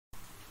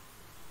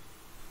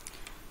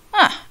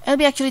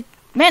we actually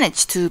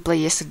managed to play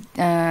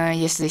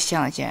yesterday's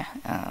challenge, yeah,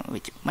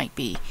 which might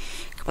be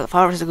a couple of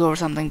hours ago or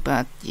something,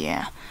 but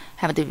yeah,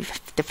 have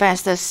the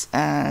fastest,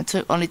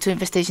 only 2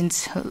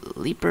 infestations,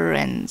 Leaper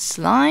and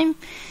Slime,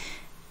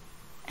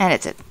 and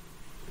that's it.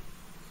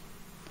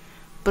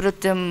 Both of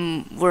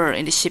them were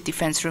in the ship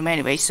defense room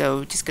anyway,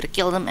 so just gotta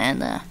kill them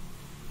and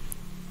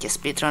just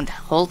speed around the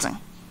whole thing.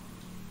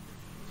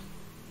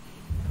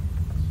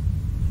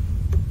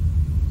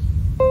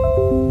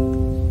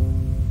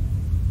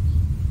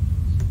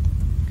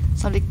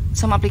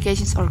 Some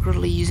applications are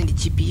currently using the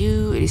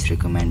GPU, it is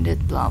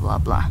recommended, blah blah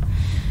blah.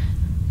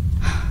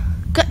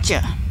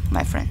 Gotcha,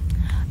 my friend.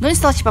 No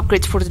install chip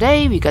upgrades for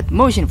today. We got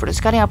motion for the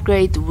scouting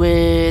upgrade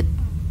with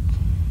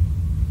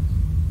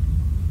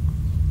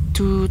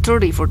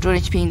 230 for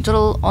 200 HP in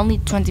total, only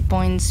 20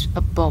 points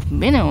above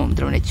minimum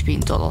 200 HP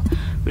in total.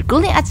 We're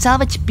currently at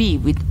salvage B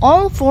with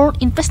all 4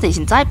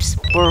 infestation types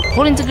for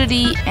hull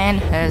integrity and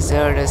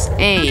hazardous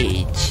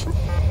age.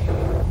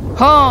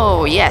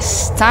 Oh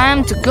yes,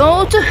 time to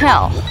go to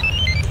hell.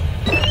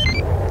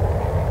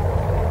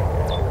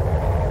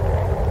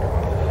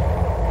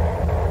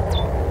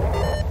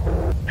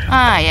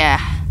 Ah yeah,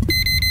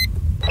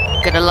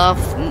 gotta love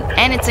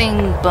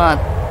anything but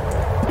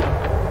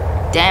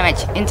damage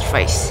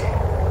interface.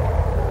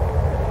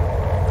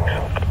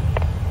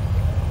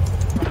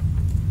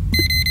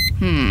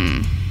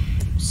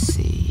 Let's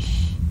see.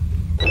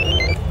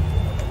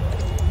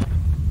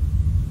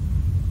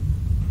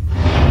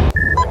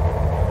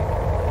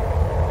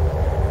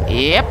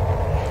 Yep.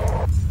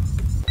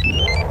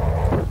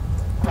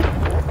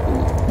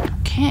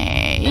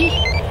 Okay.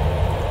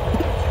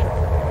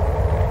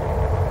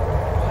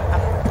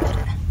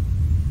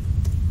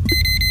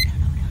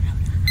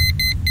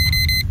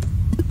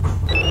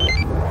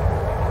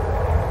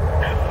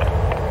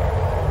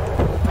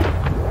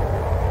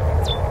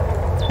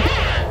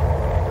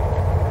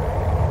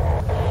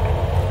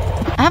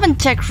 I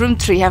haven't checked room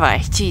 3, have I?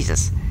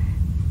 Jesus.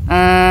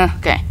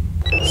 Okay.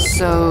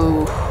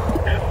 So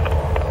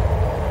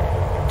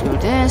do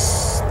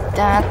this,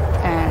 that,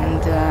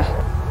 and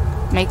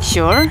make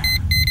sure.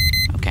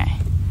 Okay.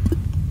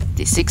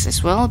 D6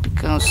 as well,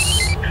 because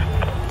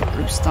that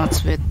room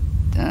starts with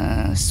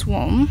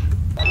Swarm.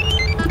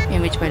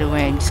 In which, by the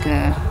way, I'm just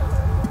gonna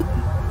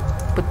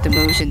put the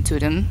motion to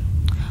them.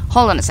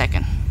 Hold on a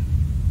second.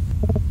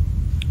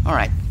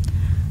 Alright.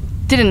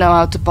 Didn't know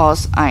how to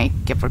pause, I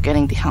kept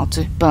forgetting the how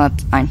to, but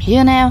I'm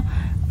here now.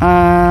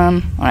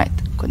 Alright,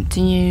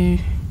 continue.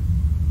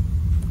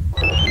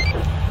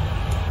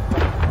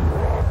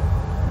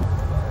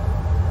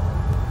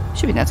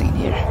 Should be nothing in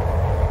here.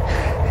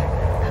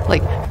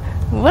 Like,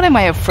 what am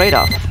I afraid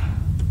of?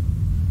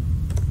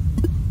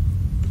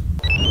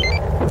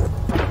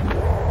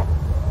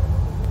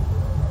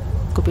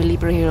 Could be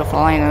Leaper here for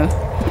all I know.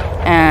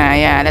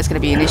 Yeah, that's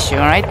gonna be an issue,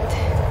 alright?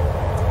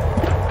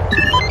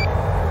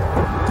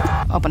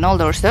 Open all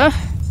doors though.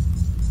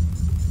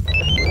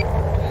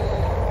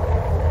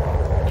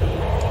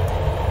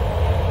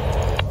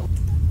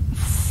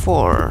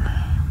 Four.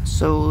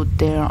 So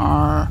there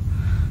are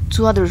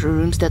 2 other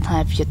rooms that I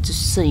have yet to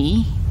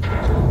see.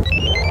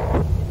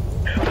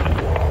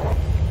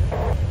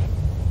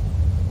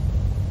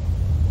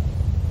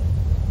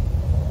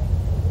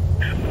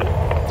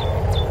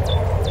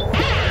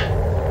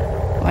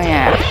 Oh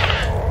yeah,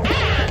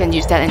 I can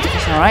use that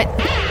interface, alright.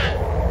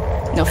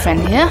 No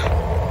friend here.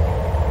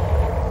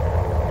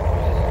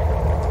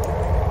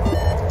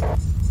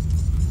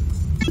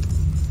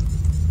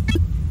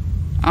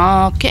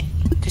 Okay,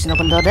 there's an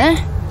open door there.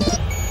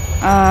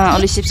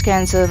 Only ship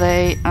scan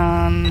survey.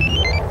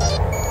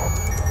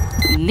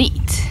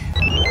 Neat.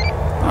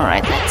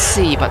 Alright, let's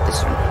see about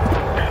this one.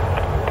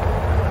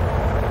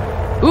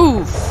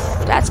 Oof,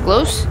 that's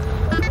close.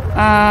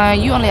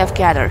 You only have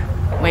gather.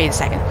 Wait a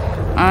second.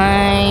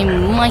 I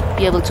might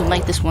be able to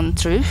make this one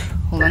through.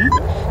 Hold on.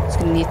 Just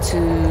gonna need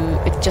to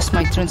adjust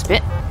my turns a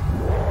bit.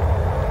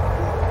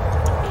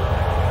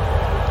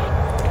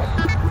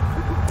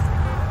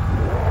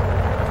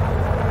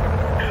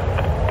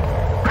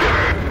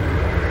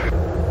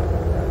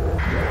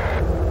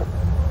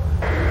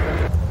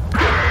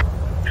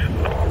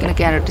 Gonna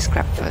gather this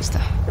crap first though.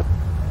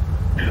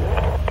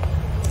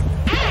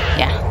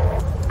 Yeah.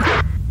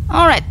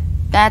 Alright,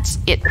 that's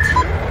it.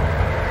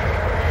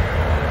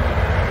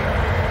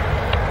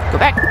 Go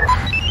back.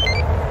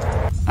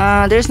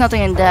 There's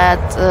nothing in that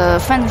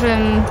vent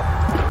room.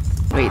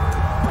 Wait.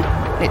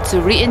 Need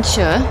to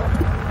reinsure.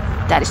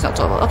 That is not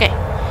total. Okay.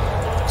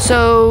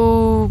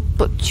 So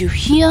put you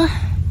here.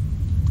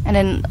 And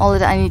then all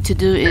that I need to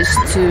do is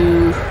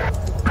to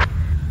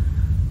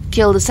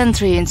kill the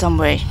Sentry in some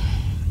way.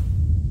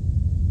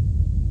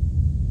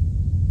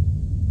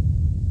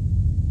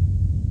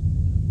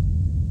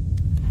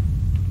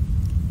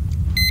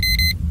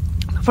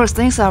 First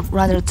things are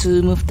rather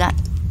to move that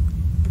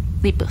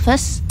Leaper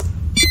first.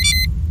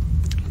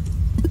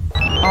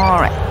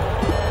 Alright.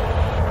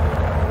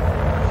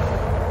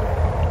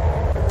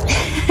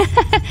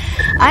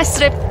 I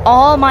stripped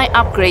all my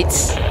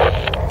upgrades.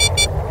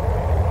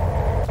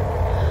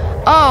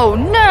 Oh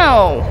no!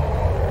 no!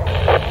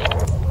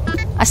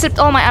 I slipped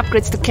all my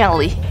upgrades to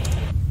Kelly.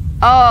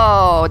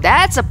 Oh,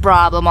 that's a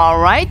problem,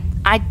 alright.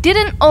 I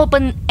didn't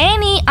open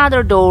any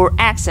other door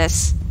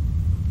access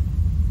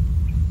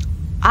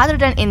other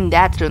than in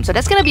that room, so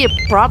that's gonna be a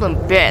problem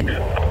bit.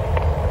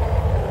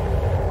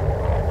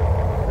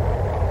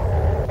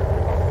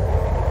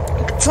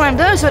 Slam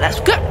those, so that's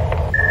good.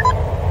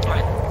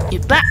 Alright, you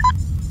back.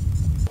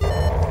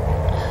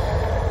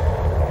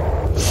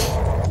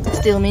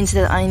 Still means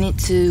that I need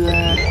to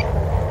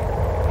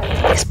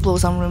explore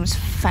some rooms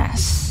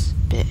fast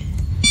bit.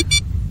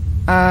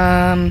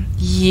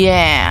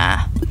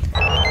 Yeah.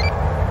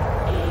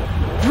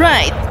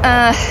 Right,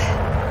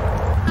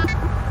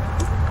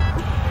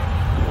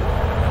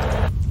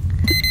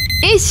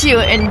 issue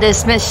in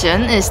this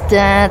mission is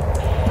that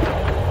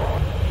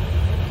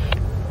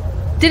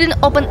didn't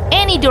open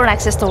any door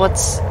access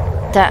towards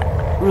that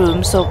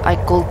room, so I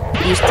could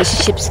use the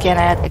ship scan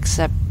I had,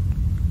 except...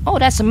 Oh,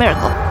 that's a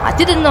miracle. I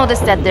didn't notice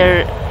that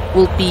there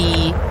will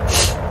be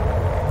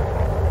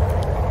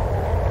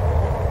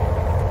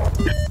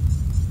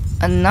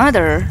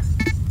another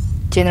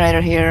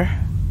generator here,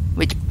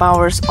 which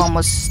powers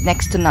almost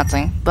next to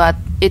nothing, but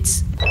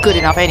it's good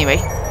enough anyway.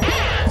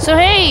 So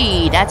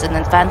hey, that's an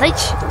advantage.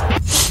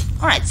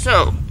 Alright,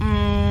 so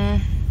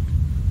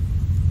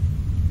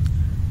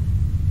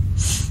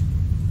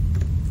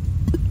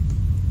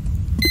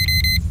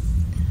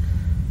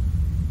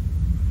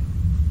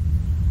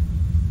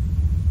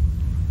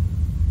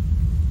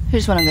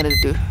here's what I'm gonna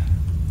do.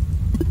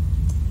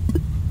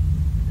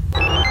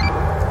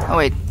 Oh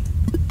wait,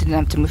 didn't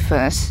have to move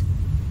first.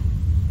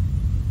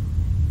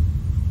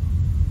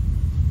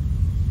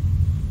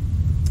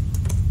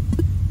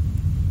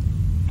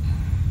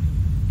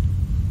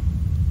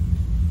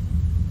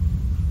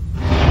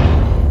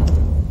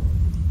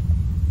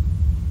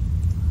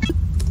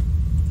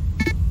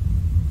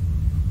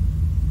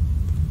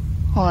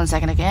 Hold on a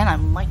second again, I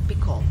might be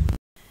cold.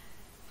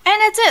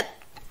 And that's it!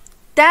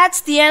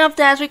 That's the end of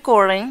that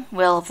recording,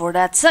 well, for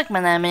that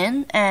segment I'm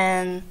in,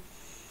 and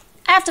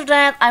after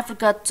that I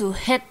forgot to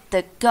hit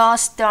the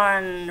gosh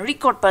darn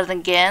record button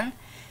again,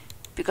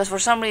 because for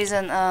some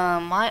reason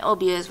my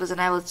OBS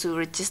wasn't able to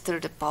register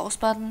the pause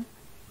button.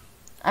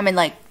 I mean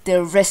like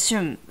the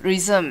resume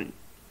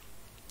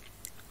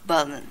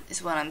button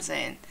is what I'm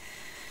saying.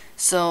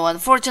 So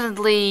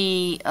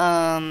unfortunately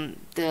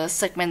the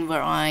segment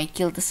where I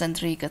killed the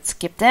sentry got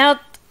skipped out,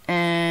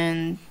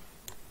 and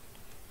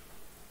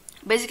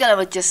basically I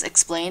would just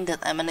explain that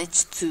I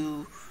managed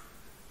to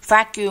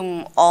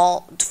vacuum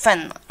all the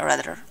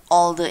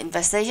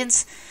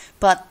infestations,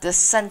 but the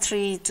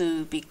sentry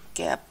to be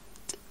kept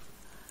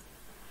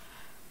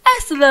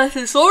as the last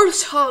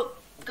resource,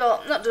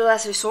 not the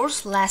last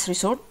resource, last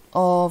resort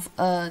of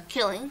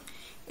killing,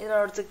 in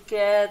order to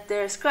get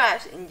their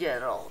scraps in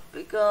general,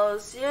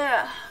 because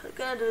yeah, we're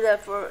gonna do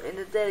that in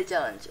the daily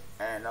challenge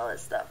and all that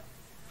stuff.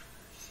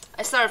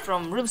 I started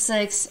from room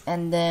 6,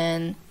 and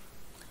then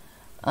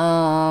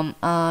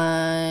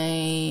I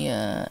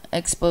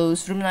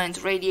exposed room 9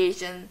 to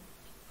radiation,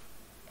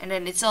 and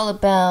then it's all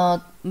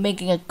about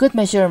making a good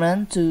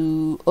measurement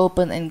to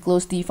open and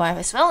close D5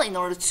 as well, in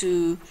order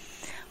to,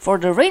 for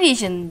the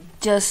radiation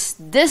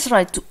just this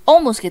right to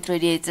almost get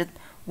radiated,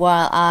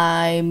 while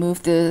I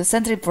move the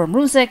sentry from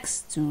room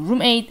 6 to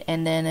room 8,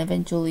 and then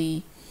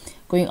eventually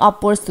going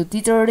upwards to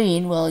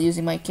D13 while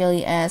using my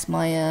Kelly as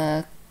my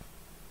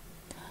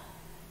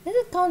is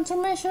it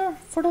countermeasure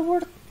for the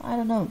word? I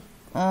don't know.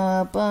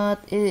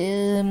 But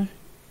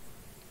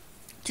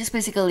just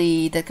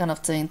basically that kind of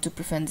thing to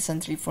prevent the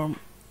sentry from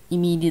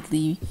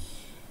immediately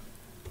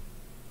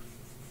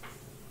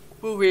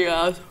moving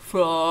out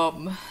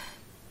from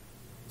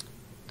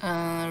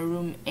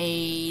room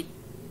 8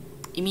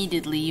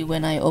 immediately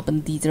when I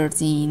open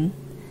D13,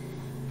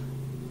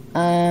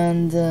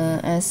 and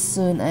as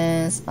soon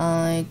as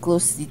I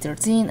close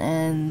D13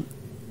 and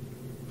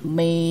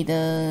made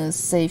a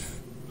safe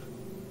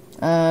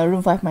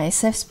room 5 my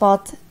safe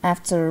spot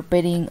after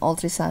baiting all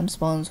 3 time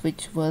spawns,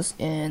 which was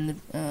in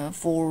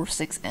 4,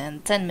 6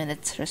 and 10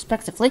 minutes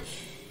respectively.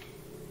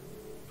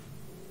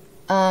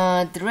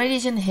 The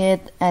radiation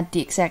hit at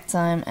the exact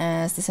time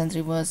as the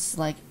sentry was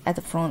like at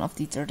the front of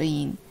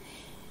D13.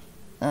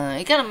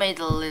 It kind of made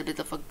a little bit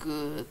of a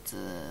good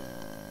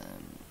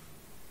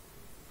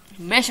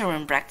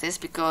measurement practice,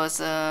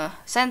 because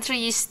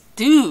sentries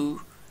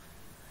do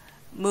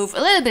move a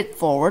little bit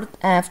forward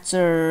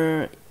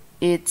after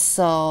it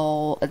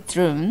saw a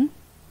drone,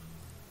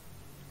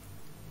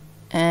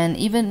 and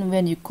even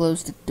when you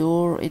close the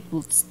door it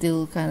will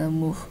still kind of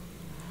move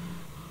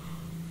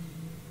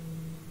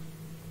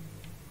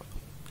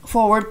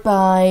forward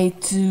by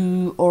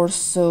 2 or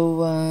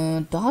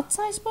so dots,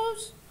 I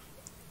suppose.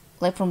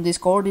 Like from this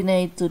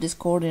coordinate to this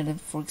coordinate,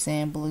 for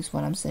example, is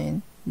what I'm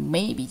saying.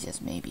 Maybe,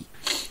 just maybe.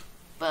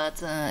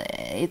 But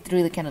it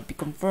really cannot be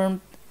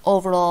confirmed.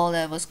 Overall,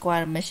 that was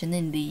quite a mission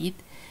indeed.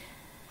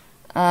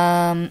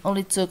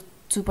 Only took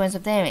 2 points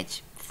of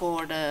damage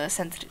for the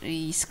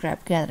sentry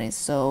scrap gathering.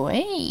 So,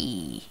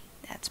 hey,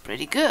 that's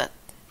pretty good.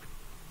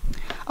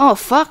 Oh,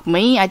 fuck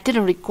me, I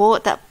didn't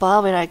record that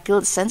part where I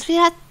killed Sentry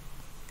yet?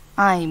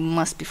 I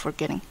must be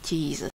forgetting. Jesus.